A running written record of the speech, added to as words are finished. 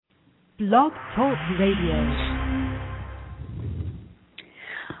Blog Talk Radio.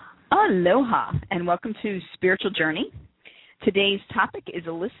 Aloha, and welcome to Spiritual Journey. Today's topic is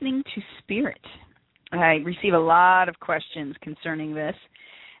listening to spirit. I receive a lot of questions concerning this,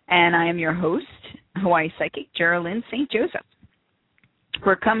 and I am your host, Hawaii Psychic Geraldine St. Joseph.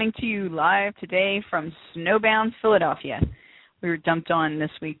 We're coming to you live today from snowbound Philadelphia. We were dumped on this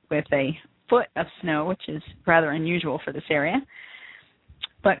week with a foot of snow, which is rather unusual for this area,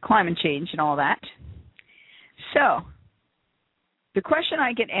 but climate change and all that. So, the question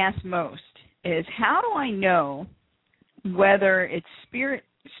I get asked most is, how do I know whether it's spirit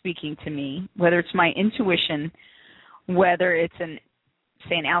speaking to me, whether it's my intuition, whether it's an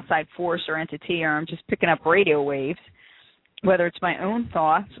outside force or entity, or I'm just picking up radio waves, whether it's my own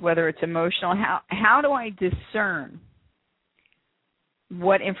thoughts, whether it's emotional? How do I discern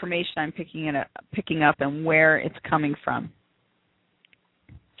what information I'm picking up and where it's coming from?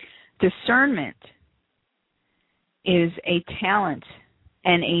 Discernment is a talent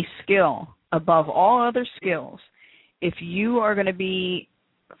and a skill above all other skills. If you are going to be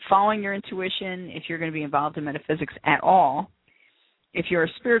following your intuition, if you're going to be involved in metaphysics at all, if you're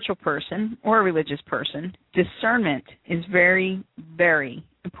a spiritual person or a religious person, discernment is very, very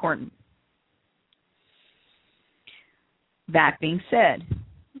important. That being said,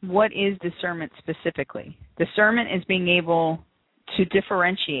 what is discernment specifically? Discernment is being able to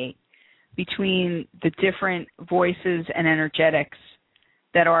differentiate between the different voices and energetics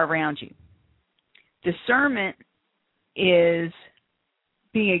that are around you. Discernment is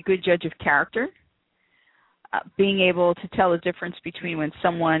being a good judge of character, being able to tell the difference between when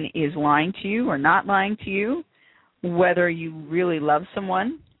someone is lying to you or not lying to you, whether you really love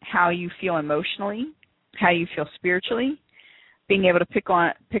someone, how you feel emotionally, how you feel spiritually, being able to pick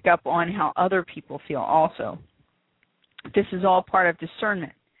up on how other people feel also. This is all part of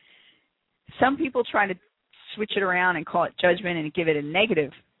discernment. Some people try to switch it around and call it judgment and give it a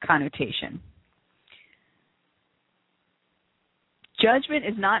negative connotation. Judgment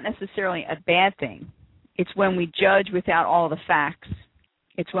is not necessarily a bad thing. It's when we judge without all the facts.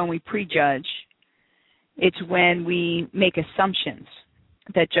 It's when we prejudge. It's when we make assumptions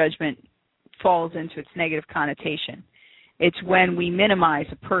that judgment falls into its negative connotation. It's when we minimize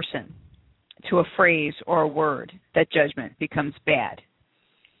a person to a phrase or a word that judgment becomes bad.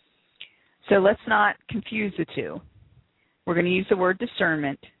 So let's not confuse the two. We're going to use the word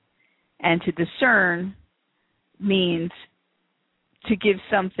discernment, and to discern means to give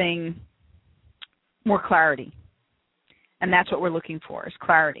something more clarity, and that's what we're looking for, is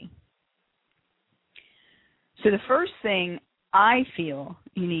clarity. So the first thing I feel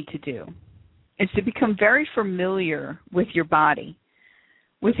you need to do is to become very familiar with your body,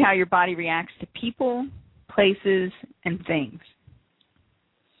 with how your body reacts to people, places, and things.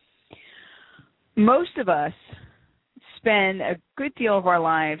 Most of us spend a good deal of our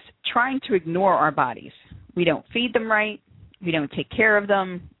lives trying to ignore our bodies. We don't feed them right. We don't take care of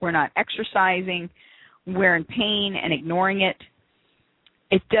them. We're not exercising. We're in pain and ignoring it.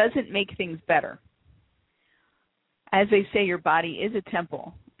 It doesn't make things better. As they say, your body is a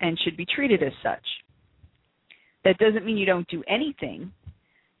temple and should be treated as such. That doesn't mean you don't do anything.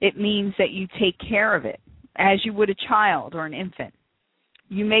 It means that you take care of it as you would a child or an infant.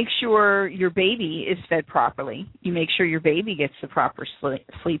 You make sure your baby is fed properly. You make sure your baby gets the proper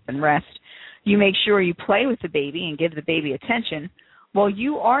sleep and rest. You make sure you play with the baby and give the baby attention. Well,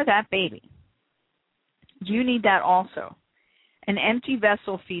 you are that baby. You need that also. An empty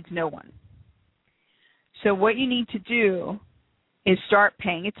vessel feeds no one. So what you need to do is start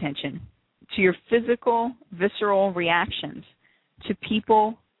paying attention to your physical, visceral reactions to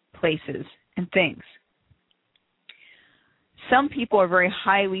people, places, and things. Some people are very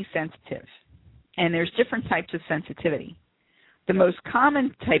highly sensitive, and there's different types of sensitivity. The most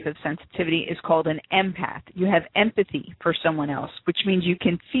common type of sensitivity is called an empath. You have empathy for someone else, which means you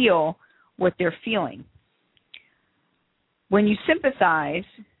can feel what they're feeling. When you sympathize,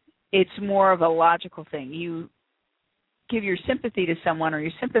 it's more of a logical thing. You give your sympathy to someone or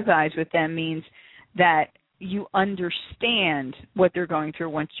you sympathize with them means that you understand what they're going through,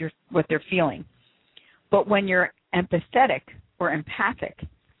 what they're feeling. But when you're empathetic or empathic,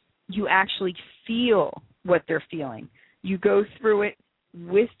 you actually feel what they're feeling. You go through it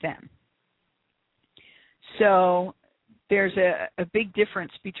with them. So there's a big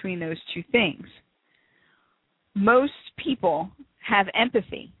difference between those two things. Most people have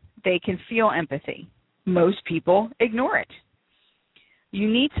empathy. They can feel empathy. Most people ignore it.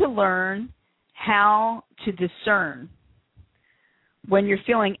 You need to learn how to discern when you're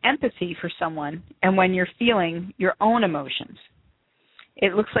feeling empathy for someone and when you're feeling your own emotions.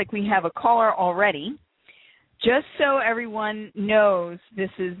 It looks like we have a caller already. Just so everyone knows,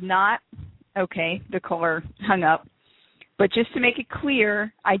 this is not, okay, the caller hung up, but just to make it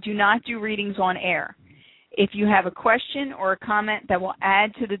clear, I do not do readings on air. If you have a question or a comment that will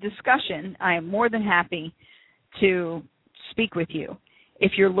add to the discussion, I am more than happy to speak with you.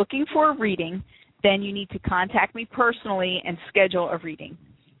 If you're looking for a reading, then you need to contact me personally and schedule a reading.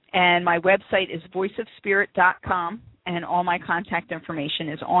 And my website is voiceofspirit.com, and all my contact information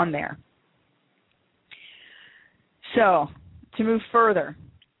is on there. So, to move further,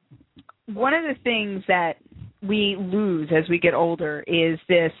 one of the things that we lose as we get older is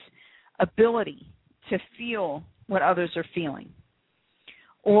this ability to feel what others are feeling,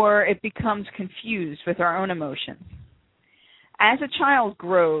 or it becomes confused with our own emotions. As a child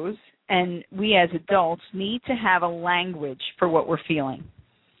grows, and we as adults need to have a language for what we're feeling.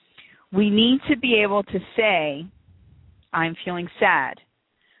 We need to be able to say, I'm feeling sad.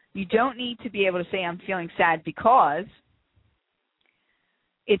 You don't need to be able to say, I'm feeling sad because.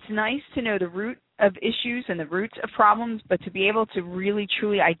 It's nice to know the root of issues and the roots of problems, but to be able to really,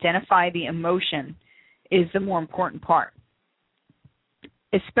 truly identify the emotion is the more important part.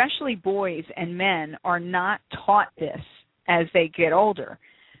 Especially boys and men are not taught this as they get older.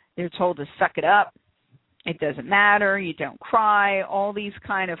 They're told to suck it up, it doesn't matter, you don't cry, all these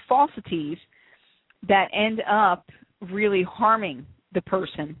kind of falsities that end up really harming the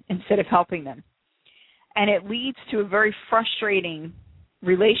person instead of helping them. And it leads to a very frustrating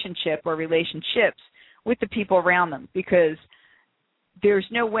relationship or relationships with the people around them, because there's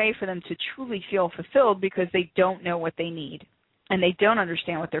no way for them to truly feel fulfilled because they don't know what they need and they don't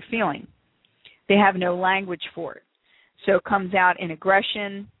understand what they're feeling. They have no language for it. So it comes out in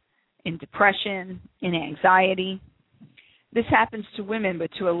aggression, in depression, in anxiety. This happens to women, but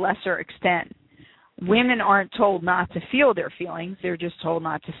to a lesser extent. Women aren't told not to feel their feelings. They're just told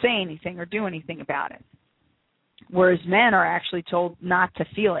not to say anything or do anything about it. Whereas men are actually told not to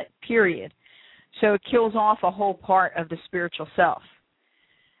feel it, period. So it kills off a whole part of the spiritual self.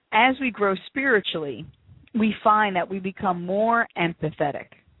 As we grow spiritually, we find that we become more empathetic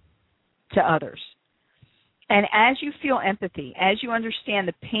to others. And as you feel empathy, as you understand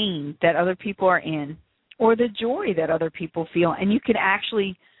the pain that other people are in or the joy that other people feel, and you can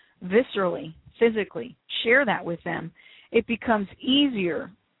actually viscerally, physically share that with them, it becomes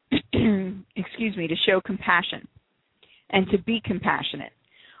easier, to show compassion and to be compassionate.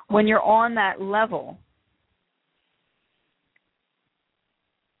 When you're on that level,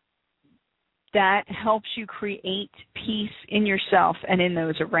 that helps you create peace in yourself and in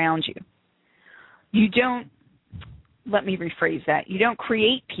those around you. Let me rephrase that. You don't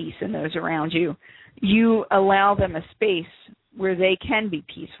create peace in those around you. You allow them a space where they can be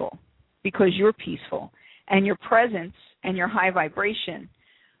peaceful because you're peaceful. And your presence and your high vibration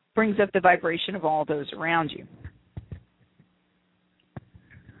brings up the vibration of all those around you.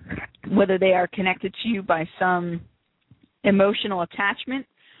 Whether they are connected to you by some emotional attachment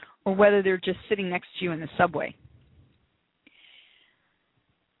or whether they're just sitting next to you in the subway.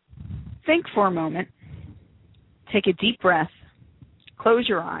 Think for a moment. Take a deep breath, close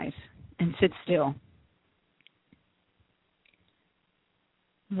your eyes, and sit still.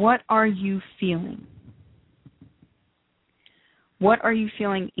 What are you feeling? What are you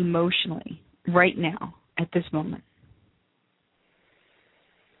feeling emotionally right now at this moment?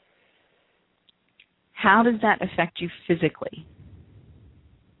 How does that affect you physically?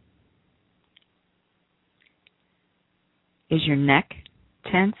 Is your neck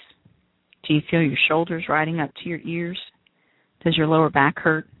tense? Do you feel your shoulders riding up to your ears? Does your lower back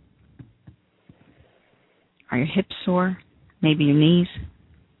hurt? Are your hips sore? Maybe your knees?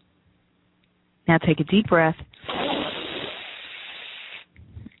 Now take a deep breath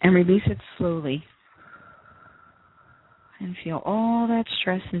and release it slowly. And feel all that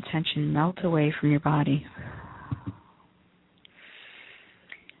stress and tension melt away from your body.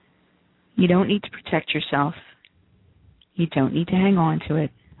 You don't need to protect yourself. You don't need to hang on to it.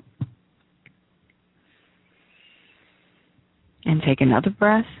 And take another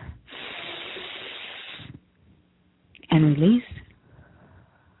breath and release.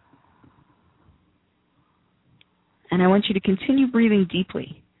 And I want you to continue breathing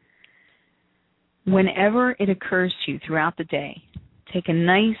deeply. Whenever it occurs to you throughout the day, take a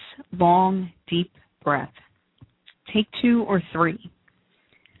nice, long, deep breath. Take 2 or 3.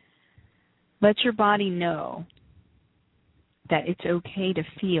 Let your body know that it's okay to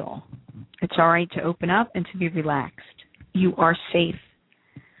feel. It's all right to open up and to be relaxed. You are safe.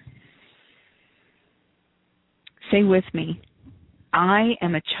 Say with me, I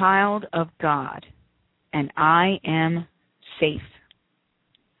am a child of God, and I am safe.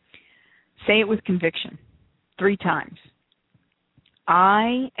 Say it with conviction 3 times.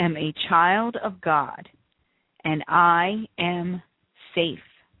 I am a child of God, and I am safe.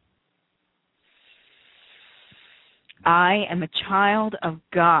 I am a child of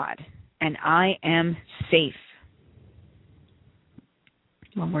God, and I am safe.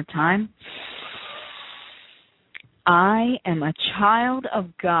 One more time. I am a child of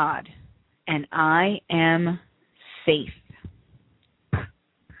God, and I am safe.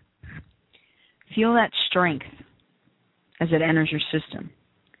 Feel that strength as it enters your system.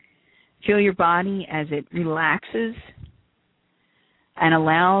 Feel your body as it relaxes and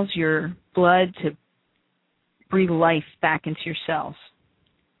allows your blood to breathe life back into your cells.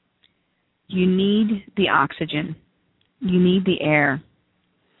 You need the oxygen. You need the air.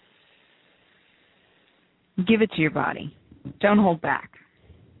 Give it to your body. Don't hold back.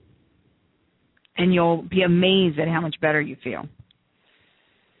 And you'll be amazed at how much better you feel.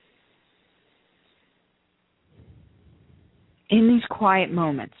 In these quiet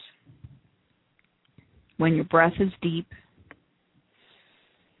moments, when your breath is deep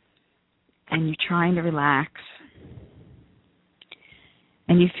and you're trying to relax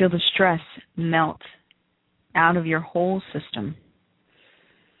and you feel the stress melt out of your whole system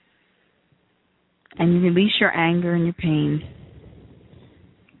and you release your anger and your pain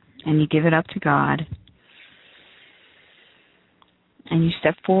and you give it up to God and you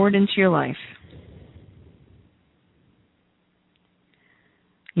step forward into your life,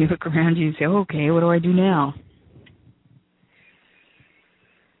 you look around you and say, okay, what do I do now?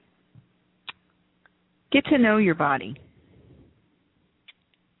 Get to know your body.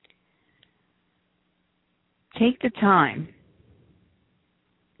 Take the time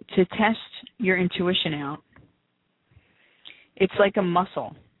to test your intuition out. It's like a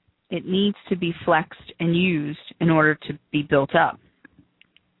muscle. It needs to be flexed and used in order to be built up.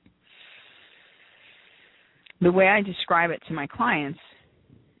 The way I describe it to my clients,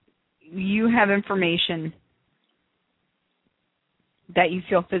 you have information that you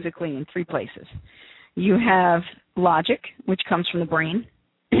feel physically in 3 places. You have logic, which comes from the brain.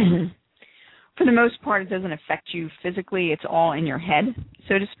 For the most part, it doesn't affect you physically. It's all in your head,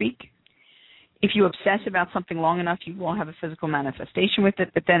 so to speak. If you obsess about something long enough, you will have a physical manifestation with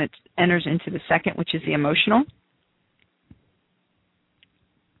it, but then it enters into the second, which is the emotional.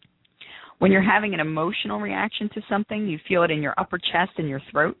 When you're having an emotional reaction to something, you feel it in your upper chest and your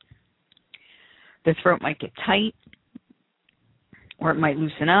throat. The throat might get tight, or it might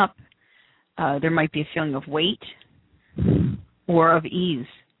loosen up. There might be a feeling of weight or of ease.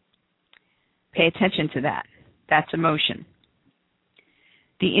 Pay attention to that. That's emotion.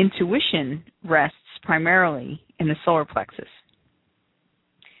 The intuition rests primarily in the solar plexus.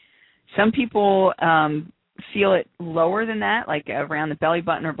 Some people feel it lower than that, like around the belly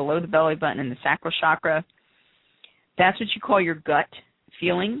button or below the belly button in the sacral chakra. That's what you call your gut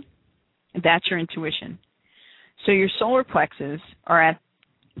feeling. That's your intuition. So your solar plexus are at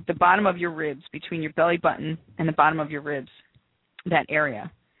the bottom of your ribs, between your belly button and the bottom of your ribs, that area.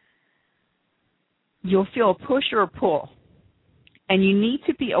 You'll feel a push or a pull, and you need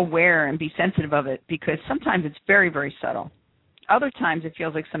to be aware and be sensitive of it because sometimes it's very, very subtle. Other times it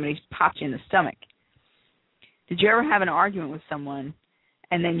feels like somebody's popped you in the stomach. Did you ever have an argument with someone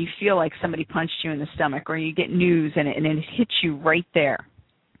and then you feel like somebody punched you in the stomach, or you get news and it hits you right there?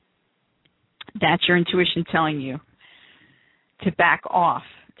 That's your intuition telling you to back off,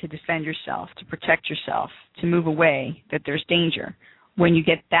 to defend yourself, to protect yourself, to move away, that there's danger when you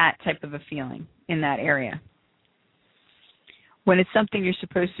get that type of a feeling in that area. When it's something you're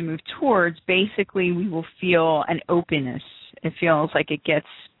supposed to move towards, basically we will feel an openness. It feels like it gets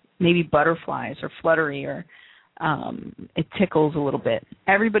maybe butterflies or fluttery, or it tickles a little bit.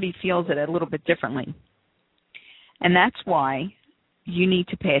 Everybody feels it a little bit differently. And that's why you need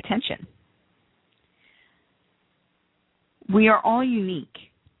to pay attention. We are all unique.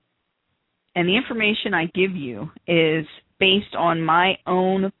 And the information I give you is based on my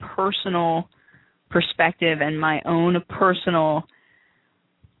own personal perspective and my own personal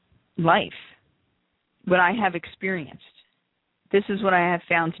life, what I have experienced. This is what I have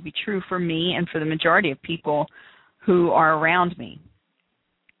found to be true for me and for the majority of people who are around me.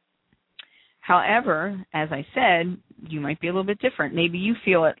 However, as I said, you might be a little bit different. Maybe you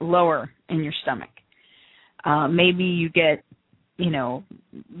feel it lower in your stomach. Maybe you get,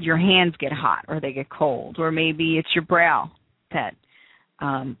 your hands get hot or they get cold, or maybe it's your brow that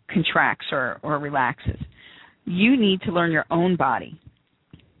contracts or relaxes. You need to learn your own body.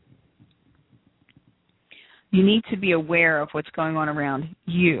 You need to be aware of what's going on around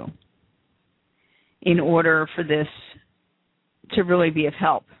you in order for this to really be of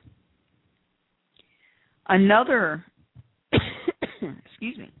help. Another,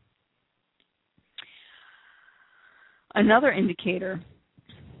 excuse me, another indicator,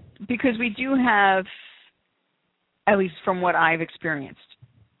 because we do have, at least from what I've experienced,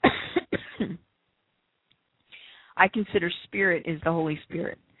 I consider spirit is the Holy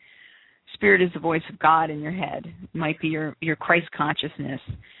Spirit. Spirit is the voice of God in your head. It might be your Christ consciousness.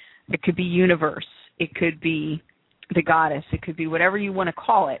 It could be universe. It could be the goddess. It could be whatever you want to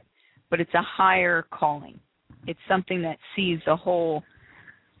call it, but it's a higher calling. It's something that sees the whole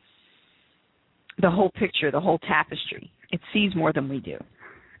picture, the whole tapestry. It sees more than we do.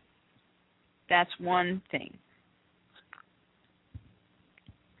 That's one thing.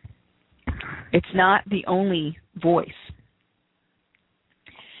 It's not the only voice.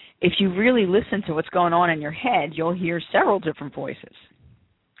 If you really listen to what's going on in your head, you'll hear several different voices.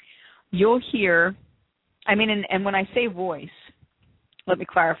 You'll hear, and when I say voice, let me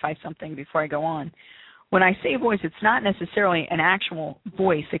clarify something before I go on. When I say voice, it's not necessarily an actual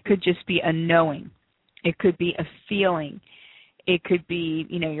voice. It could just be a knowing. It could be a feeling. It could be,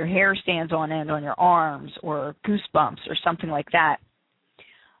 your hair stands on end on your arms or goosebumps or something like that.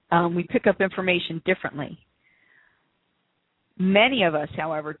 We pick up information differently. Many of us,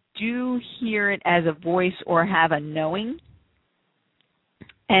 however, do hear it as a voice or have a knowing.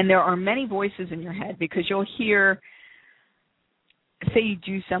 And there are many voices in your head because you'll hear, say you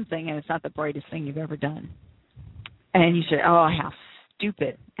do something and it's not the brightest thing you've ever done. And you say, oh, how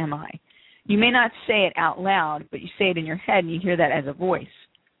stupid am I? You may not say it out loud, but you say it in your head and you hear that as a voice.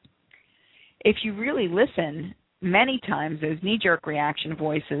 If you really listen, many times those knee-jerk reaction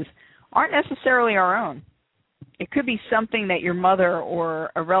voices aren't necessarily our own. It could be something that your mother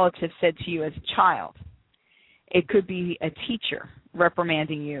or a relative said to you as a child. It could be a teacher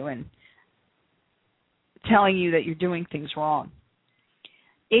reprimanding you and telling you that you're doing things wrong.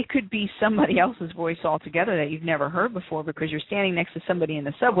 It could be somebody else's voice altogether that you've never heard before because you're standing next to somebody in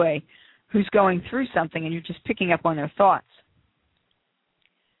the subway who's going through something and you're just picking up on their thoughts.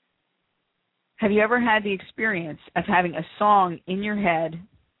 Have you ever had the experience of having a song in your head,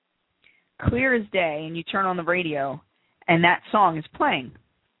 clear as day, and you turn on the radio and that song is playing?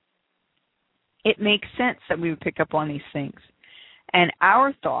 It makes sense that we would pick up on these things. And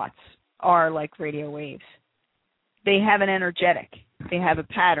our thoughts are like radio waves. They have an energetic. They have a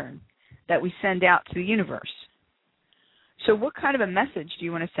pattern that we send out to the universe. So what kind of a message do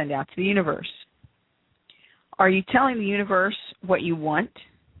you want to send out to the universe? Are you telling the universe what you want?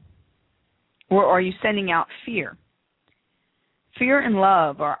 Or are you sending out fear? Fear and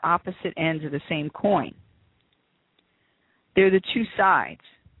love are opposite ends of the same coin. They're the two sides.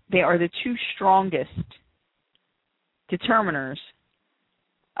 They are the two strongest determiners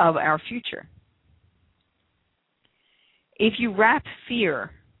of our future. If you wrap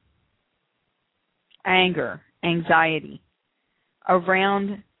fear, anger, anxiety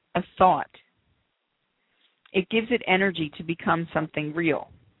around a thought, it gives it energy to become something real.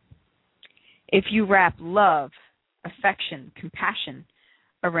 If you wrap love, affection, compassion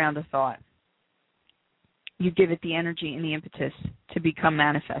around a thought, you give it the energy and the impetus to become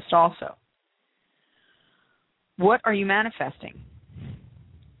manifest also. What are you manifesting?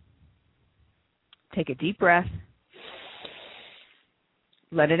 Take a deep breath.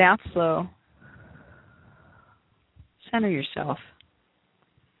 Let it out slow. Center yourself.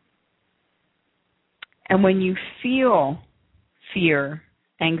 And when you feel fear,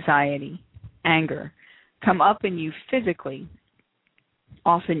 anxiety, anger come up in you physically,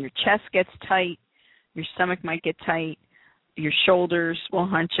 often your chest gets tight, your stomach might get tight, your shoulders will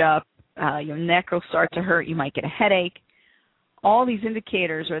hunch up, your neck will start to hurt, you might get a headache. All these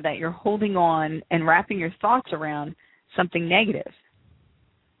indicators are that you're holding on and wrapping your thoughts around something negative.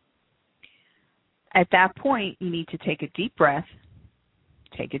 At that point, you need to take a deep breath.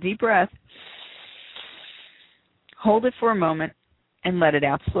 Take a deep breath. Hold it for a moment and let it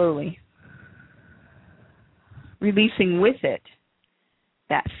out slowly. Releasing with it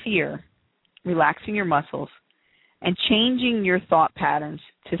that fear, relaxing your muscles, and changing your thought patterns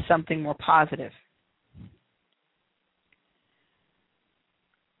to something more positive.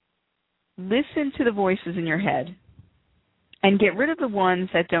 Listen to the voices in your head and get rid of the ones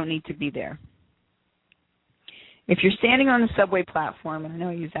that don't need to be there. If you're standing on the subway platform, and I know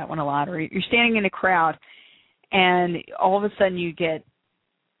I use that one a lot, or you're standing in a crowd and all of a sudden you get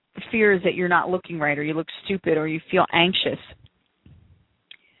fears that you're not looking right, or you look stupid, or you feel anxious,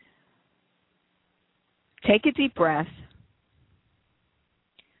 take a deep breath,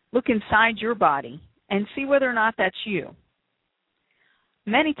 look inside your body, and see whether or not that's you.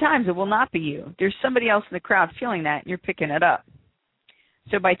 Many times it will not be you. There's somebody else in the crowd feeling that, and you're picking it up.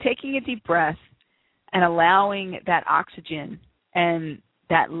 So by taking a deep breath and allowing that oxygen and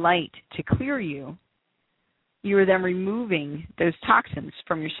that light to clear you, you are then removing those toxins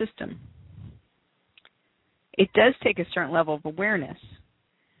from your system. It does take a certain level of awareness.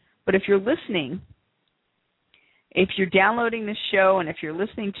 But if you're listening, if you're downloading this show, and if you're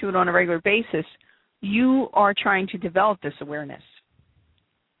listening to it on a regular basis, you are trying to develop this awareness.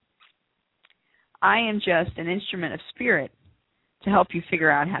 I am just an instrument of spirit to help you figure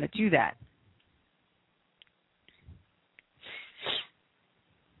out how to do that.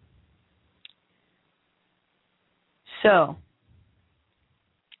 So,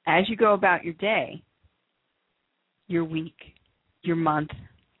 as you go about your day, your week, your month,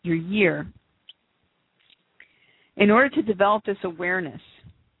 your year, in order to develop this awareness,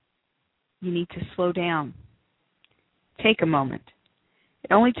 you need to slow down. Take a moment.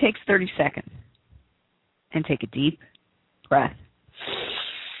 It only takes 30 seconds. And take a deep breath.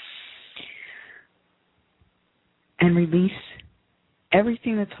 And release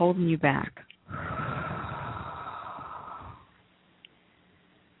everything that's holding you back.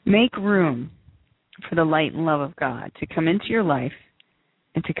 Make room for the light and love of God to come into your life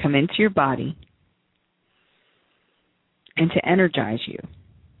and to come into your body and to energize you.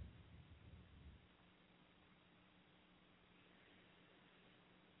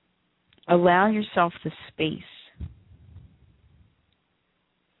 Allow yourself the space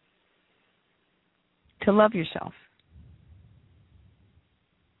to love yourself.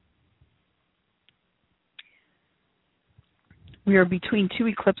 We are between two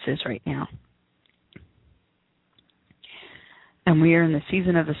eclipses right now. And we are in the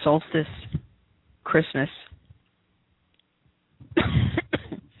season of the solstice, Christmas,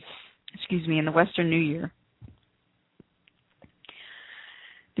 and the Western New Year.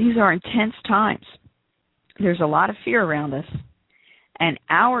 These are intense times. There's a lot of fear around us. And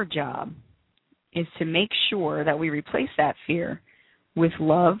our job is to make sure that we replace that fear with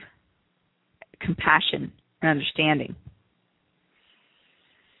love, compassion, and understanding.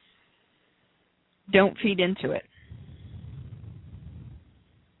 Don't feed into it.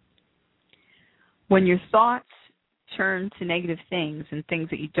 When your thoughts turn to negative things and things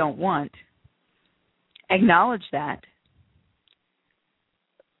that you don't want, acknowledge that.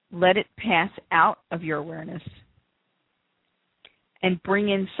 Let it pass out of your awareness and bring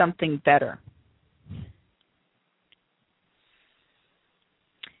in something better.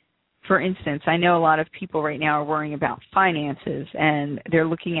 For instance, I know a lot of people right now are worrying about finances, and they're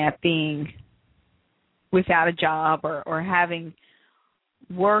looking at being without a job or having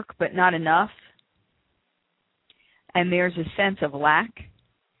work but not enough. And there's a sense of lack,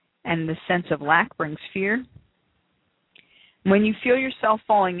 and the sense of lack brings fear. When you feel yourself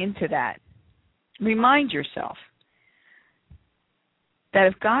falling into that, remind yourself that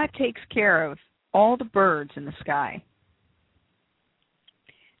if God takes care of all the birds in the sky,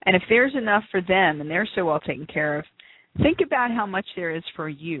 and if there's enough for them and they're so well taken care of, think about how much there is for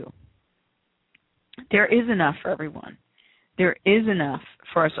you. There is enough for everyone. There is enough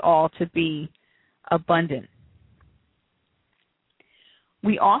for us all to be abundant.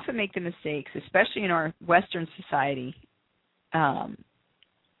 We often make the mistakes, especially in our Western society,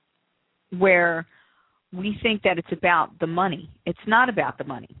 where we think that it's about the money. It's not about the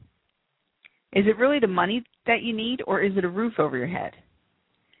money. Is it really the money that you need, or is it a roof over your head?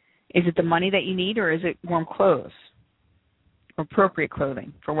 Is it the money that you need, or is it warm clothes or appropriate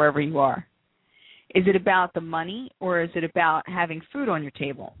clothing for wherever you are? Is it about the money, or is it about having food on your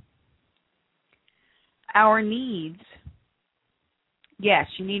table? Our needs, yes,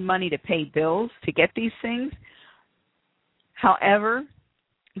 you need money to pay bills, to get these things. However,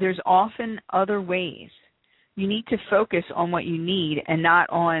 there's often other ways. You need to focus on what you need and not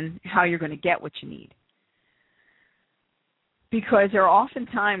on how you're going to get what you need. Because there are often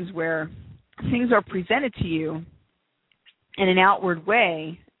times where things are presented to you in an outward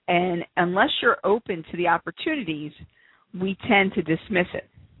way, and unless you're open to the opportunities, we tend to dismiss it.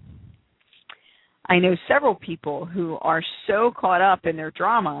 I know several people who are so caught up in their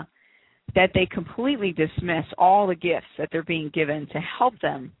drama that they completely dismiss all the gifts that they're being given to help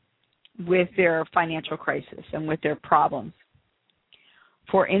them with their financial crisis and with their problems.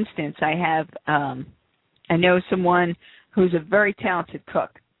 For instance, I know someone who's a very talented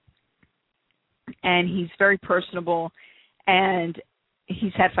cook, and he's very personable, and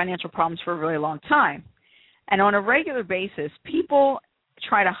he's had financial problems for a really long time. And on a regular basis, people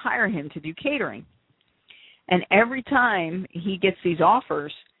try to hire him to do catering. And every time he gets these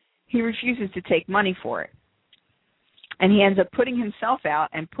offers, he refuses to take money for it. And he ends up putting himself out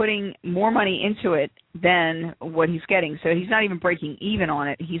and putting more money into it than what he's getting. So he's not even breaking even on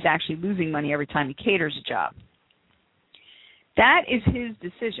it. He's actually losing money every time he caters a job. That is his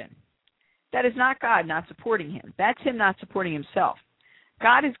decision. That is not God not supporting him. That's him not supporting himself.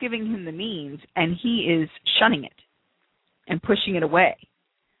 God is giving him the means, and he is shunning it and pushing it away.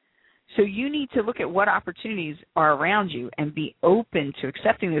 So you need to look at what opportunities are around you and be open to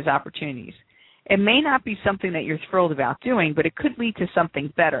accepting those opportunities. It may not be something that you're thrilled about doing, but it could lead to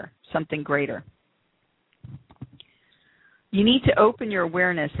something better, something greater. You need to open your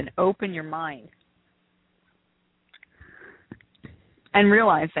awareness and open your mind and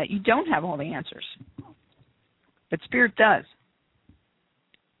realize that you don't have all the answers, but Spirit does.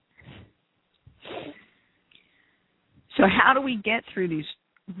 So how do we get through these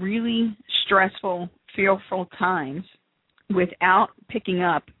really stressful, fearful times without picking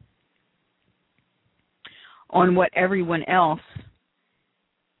up on what everyone else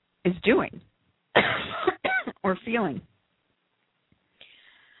is doing or feeling?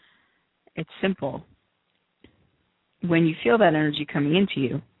 It's simple. When you feel that energy coming into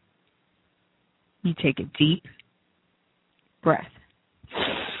you, you take a deep breath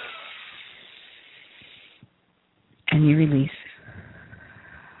and you release.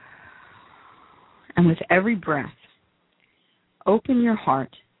 And with every breath, open your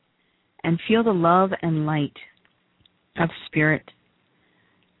heart and feel the love and light of Spirit,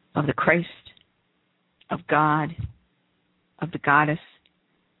 of the Christ, of God, of the Goddess,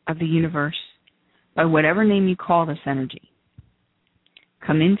 of the universe, by whatever name you call this energy,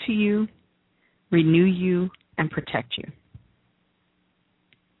 come into you, renew you, and protect you.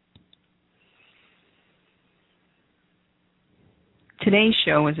 Today's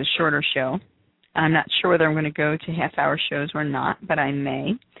show is a shorter show. I'm not sure whether I'm going to go to half-hour shows or not, but I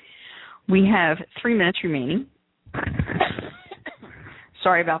may. We have 3 minutes remaining.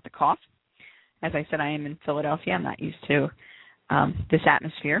 Sorry about the cough. As I said, I am in Philadelphia. I'm not used to this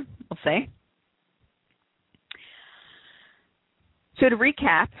atmosphere, we'll say. So to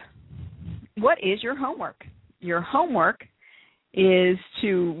recap, what is your homework? Your homework is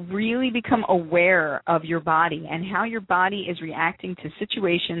to really become aware of your body and how your body is reacting to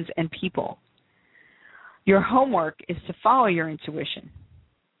situations and people. Your homework is to follow your intuition.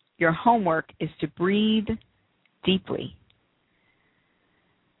 Your homework is to breathe deeply,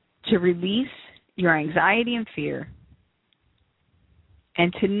 to release your anxiety and fear,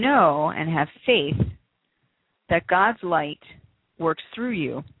 and to know and have faith that God's light works through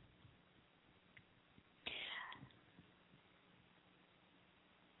you.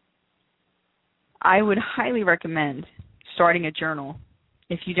 I would highly recommend starting a journal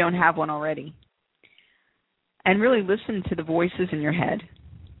if you don't have one already, and really listen to the voices in your head.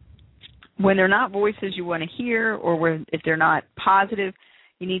 When they're not voices you want to hear, or if they're not positive,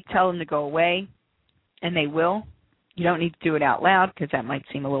 you need to tell them to go away, and they will. You don't need to do it out loud because that might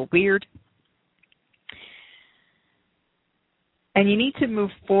seem a little weird. And you need to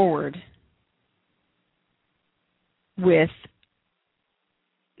move forward with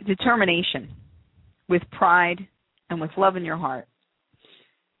determination, with pride, and with love in your heart.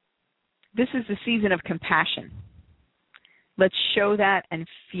 This is the season of compassion. Let's show that and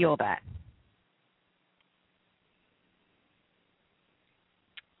feel that.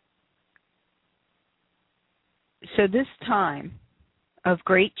 So this time of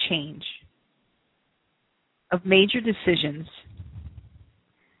great change, of major decisions,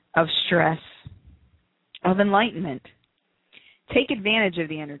 of stress, of enlightenment, take advantage of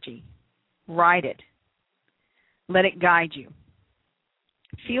the energy. Ride it. Let it guide you.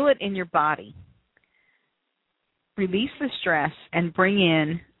 Feel it in your body. Release the stress and bring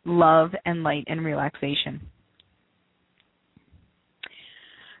in love and light and relaxation.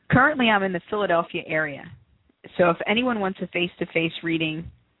 Currently, I'm in the Philadelphia area. So if anyone wants a face-to-face reading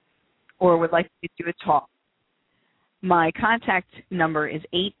or would like to do a talk, my contact number is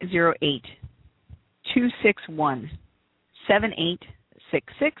 808-261-7866.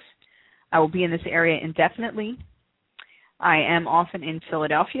 I will be in this area indefinitely. I am often in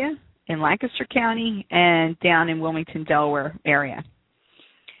Philadelphia, in Lancaster County, and down in Wilmington, Delaware area.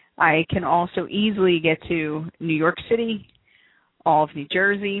 I can also easily get to New York City, all of New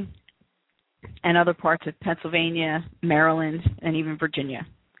Jersey, and other parts of Pennsylvania, Maryland, and even Virginia.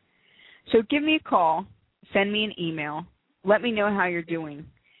 So give me a call, send me an email, let me know how you're doing,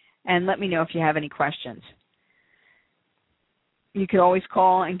 and let me know if you have any questions. You can always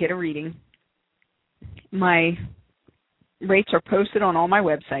call and get a reading. My rates are posted on all my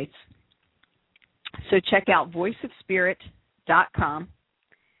websites. So check out voiceofspirit.com.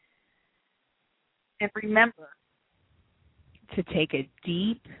 And remember, to take a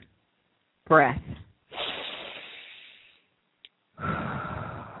deep breath.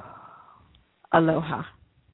 Aloha.